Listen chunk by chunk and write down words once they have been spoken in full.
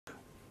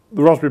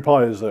The Raspberry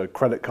Pi is a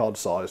credit card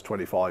sized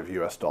 $25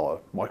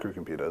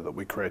 microcomputer that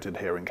we created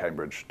here in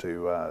Cambridge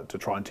to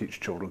try and teach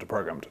children to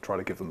program, to try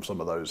to give them some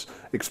of those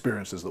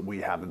experiences that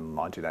we had in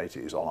the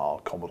 1980s on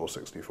our Commodore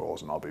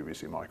 64s and our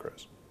BBC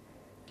Micros.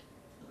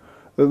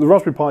 The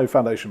Raspberry Pi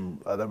Foundation,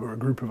 there were a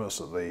group of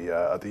us at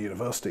the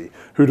university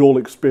who'd all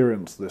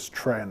experienced this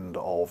trend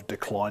of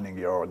declining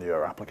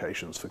year-on-year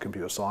applications for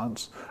computer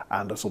science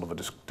and a sort of a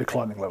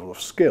declining level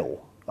of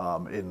skill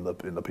in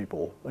the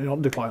people, not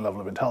a declining level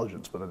of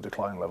intelligence, but a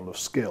declining level of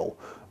skill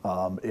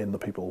in the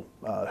people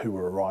who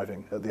were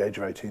arriving at the age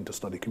of 18 to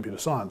study computer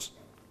science.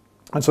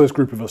 And so this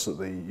group of us at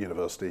the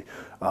university,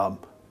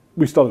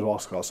 we started to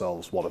ask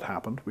ourselves what had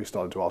happened. We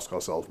started to ask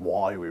ourselves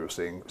why we were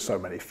seeing so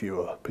many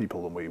fewer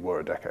people than we were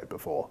a decade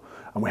before.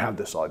 And we had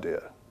this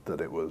idea that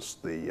it was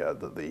the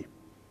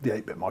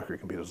 8-bit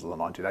microcomputers of the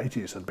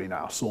 1980s had been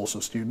our source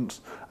of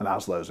students, and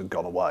as those had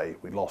gone away,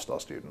 we lost our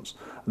students.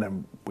 And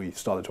then we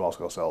started to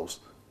ask ourselves,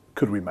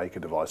 could we make a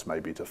device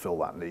maybe to fill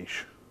that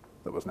niche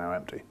that was now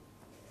empty?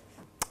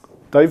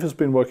 Dave has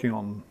been working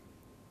on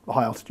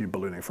high altitude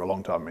ballooning for a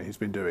long time. I mean, he's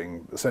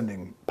been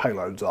sending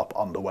payloads up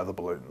under weather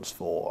balloons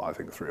for I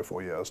think 3 or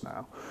 4 years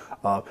now.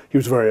 He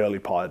was a very early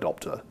Pi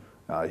adopter.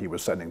 He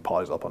was sending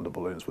Pis up under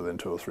balloons within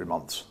 2 or 3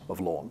 months of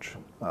the launch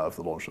of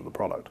the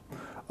product.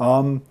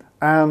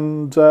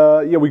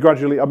 Yeah, we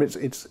gradually, I mean,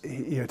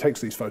 he takes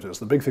these photos.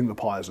 The big thing the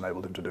Pi has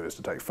enabled him to do is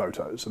to take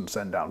photos and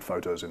send down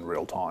photos in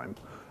real time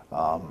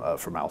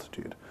from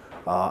altitude.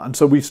 And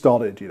so we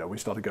started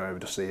going over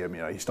to see him.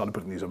 He started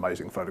putting these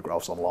amazing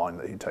photographs online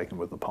that he'd taken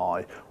with the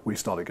Pi. We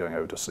started going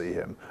over to see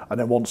him. And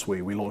then once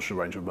we launched a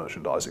range of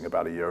merchandising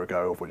about a year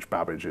ago, of which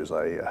Babbage is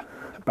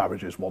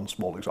one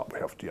small example.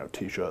 We have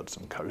T-shirts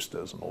and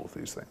coasters and all of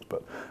these things.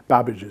 But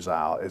Babbage is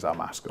our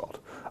mascot.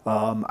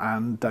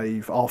 And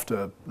Dave,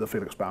 after the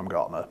Felix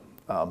Baumgartner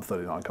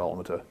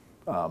 39-kilometer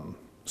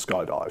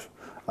skydive,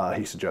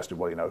 he suggested,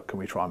 well, can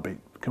we try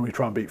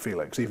and beat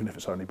Felix, even if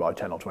it's only by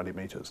 10 or 20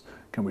 meters?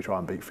 Can we try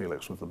and beat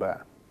Felix with the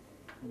Bear?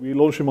 We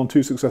launched him on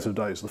 2 successive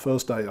days. The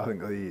first day, I think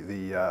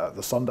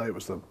the Sunday,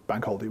 was the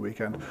bank holiday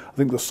weekend. I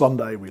think the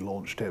Sunday we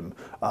launched him,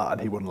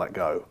 and he wouldn't let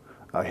go.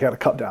 He had a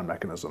cut-down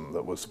mechanism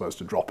that was supposed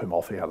to drop him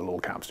off. He had a little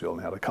capsule,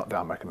 and he had a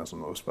cut-down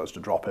mechanism that was supposed to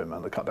drop him,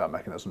 and the cut-down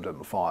mechanism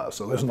didn't fire.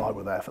 So Liz and I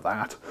were there for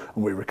that,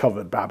 and we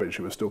recovered Babbage,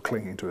 who was still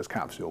clinging to his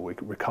capsule. We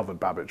recovered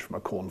Babbage from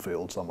a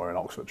cornfield somewhere in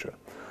Oxfordshire.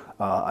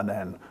 And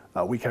then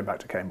we came back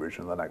to Cambridge,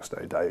 and the next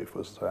day Dave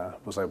was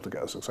able to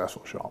get a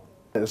successful shot.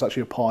 There's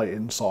actually a Pi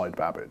inside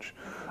Babbage,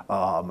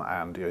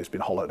 and he's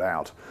been hollowed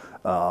out.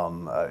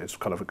 It's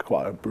kind of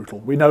quite a brutal.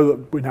 We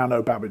now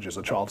know Babbage is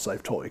a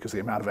child-safe toy because the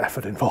amount of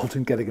effort involved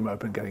in getting him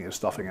open, getting his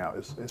stuffing out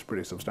is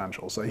pretty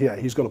substantial. So yeah,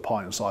 he's got a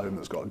Pi inside him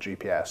that's got a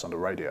GPS and a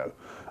radio.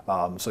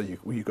 So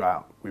we go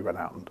out, we went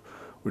out, and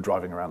we're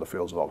driving around the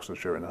fields of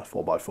Oxfordshire in a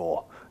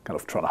 4x4, kind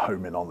of trying to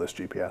home in on this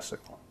GPS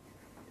signal.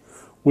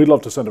 We'd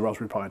love to send a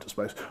Raspberry Pi into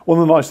space. One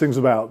of the nice things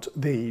about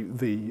the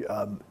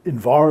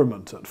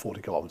environment at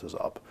 40 kilometers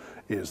up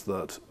is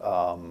that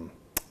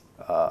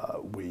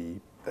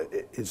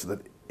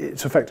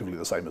it's effectively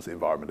the same as the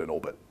environment in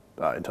orbit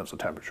in terms of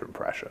temperature and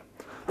pressure.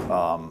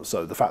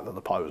 So the fact that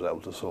the Pi was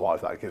able to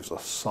survive that gives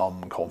us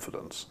some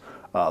confidence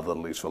that at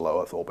least for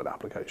low Earth orbit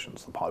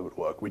applications, the Pi would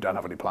work. We don't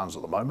have any plans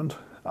at the moment.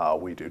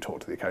 We do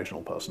talk to the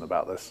occasional person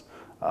about this.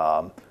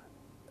 I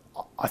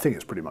think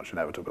it's pretty much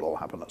inevitable it'll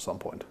happen at some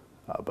point.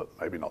 But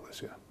maybe not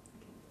this year.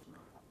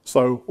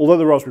 So, although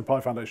the Raspberry Pi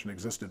Foundation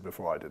existed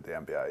before I did the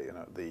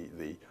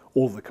MBA,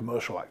 all of the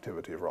commercial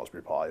activity of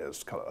Raspberry Pi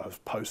has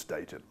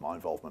post-dated my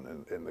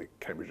involvement in the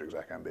Cambridge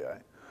Exec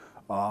MBA.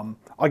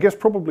 I guess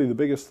probably the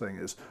biggest thing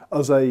is,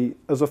 as a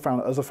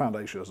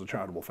foundation, as a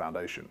charitable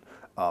foundation,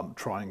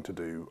 trying to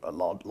do a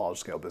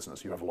large-scale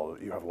business, you have a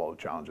lot of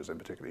challenges. In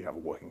particular, you have a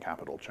working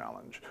capital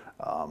challenge.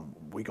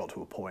 We got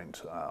to a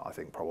point, I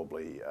think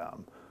probably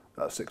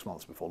 6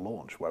 months before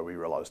launch, where we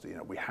realized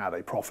that we had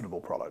a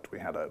profitable product. We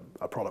had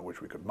a product which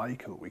we could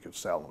make, that we could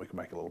sell, and we could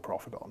make a little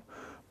profit on.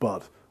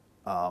 But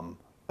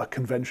a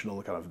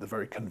conventional, kind of the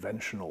very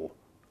conventional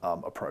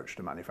approach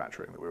to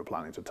manufacturing that we were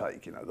planning to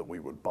take, that we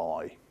would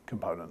buy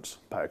components,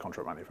 pay a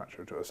contract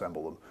manufacturer to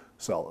assemble them,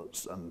 sell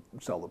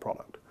the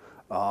product.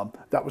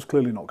 That was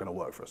clearly not going to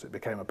work for us. It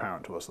became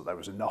apparent to us that there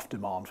was enough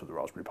demand for the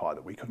Raspberry Pi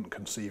that we couldn't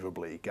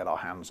conceivably get our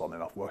hands on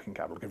enough working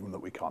capital, given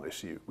that you can't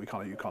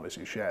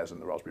issue shares in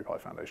the Raspberry Pi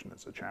Foundation.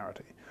 It's a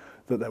charity.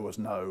 That there was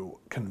no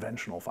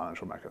conventional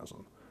financial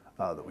mechanism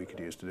that we could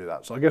use to do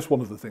that. So I guess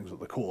one of the things that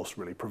the course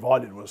really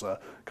provided was a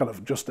kind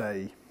of just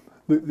the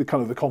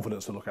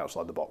confidence to look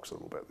outside the box a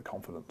little bit, the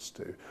confidence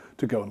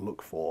to go and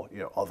look for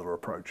other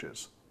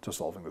approaches to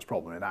solving this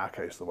problem. In our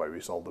case, the way we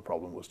solved the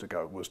problem was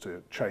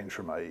to change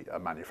from a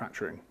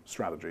manufacturing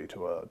strategy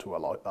to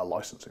a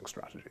licensing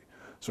strategy.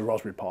 So the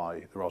Raspberry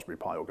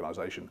Pi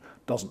organization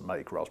doesn't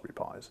make Raspberry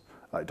Pis.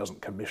 It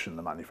doesn't commission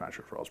the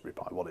manufacturer for Raspberry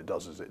Pi. What it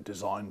does is it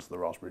designs the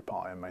Raspberry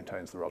Pi and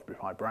maintains the Raspberry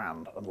Pi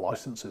brand and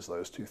licenses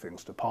those two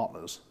things to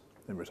partners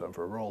in return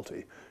for a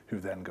royalty, who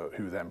then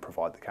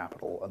provide the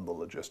capital and the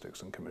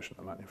logistics and commission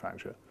the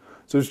manufacture.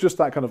 So it's just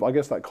that kind of, I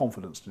guess, that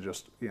confidence to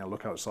just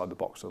look outside the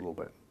box a little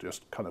bit,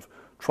 just kind of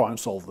try and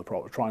solve the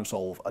problem, try and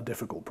solve a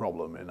difficult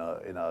problem in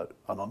an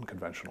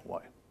unconventional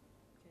way.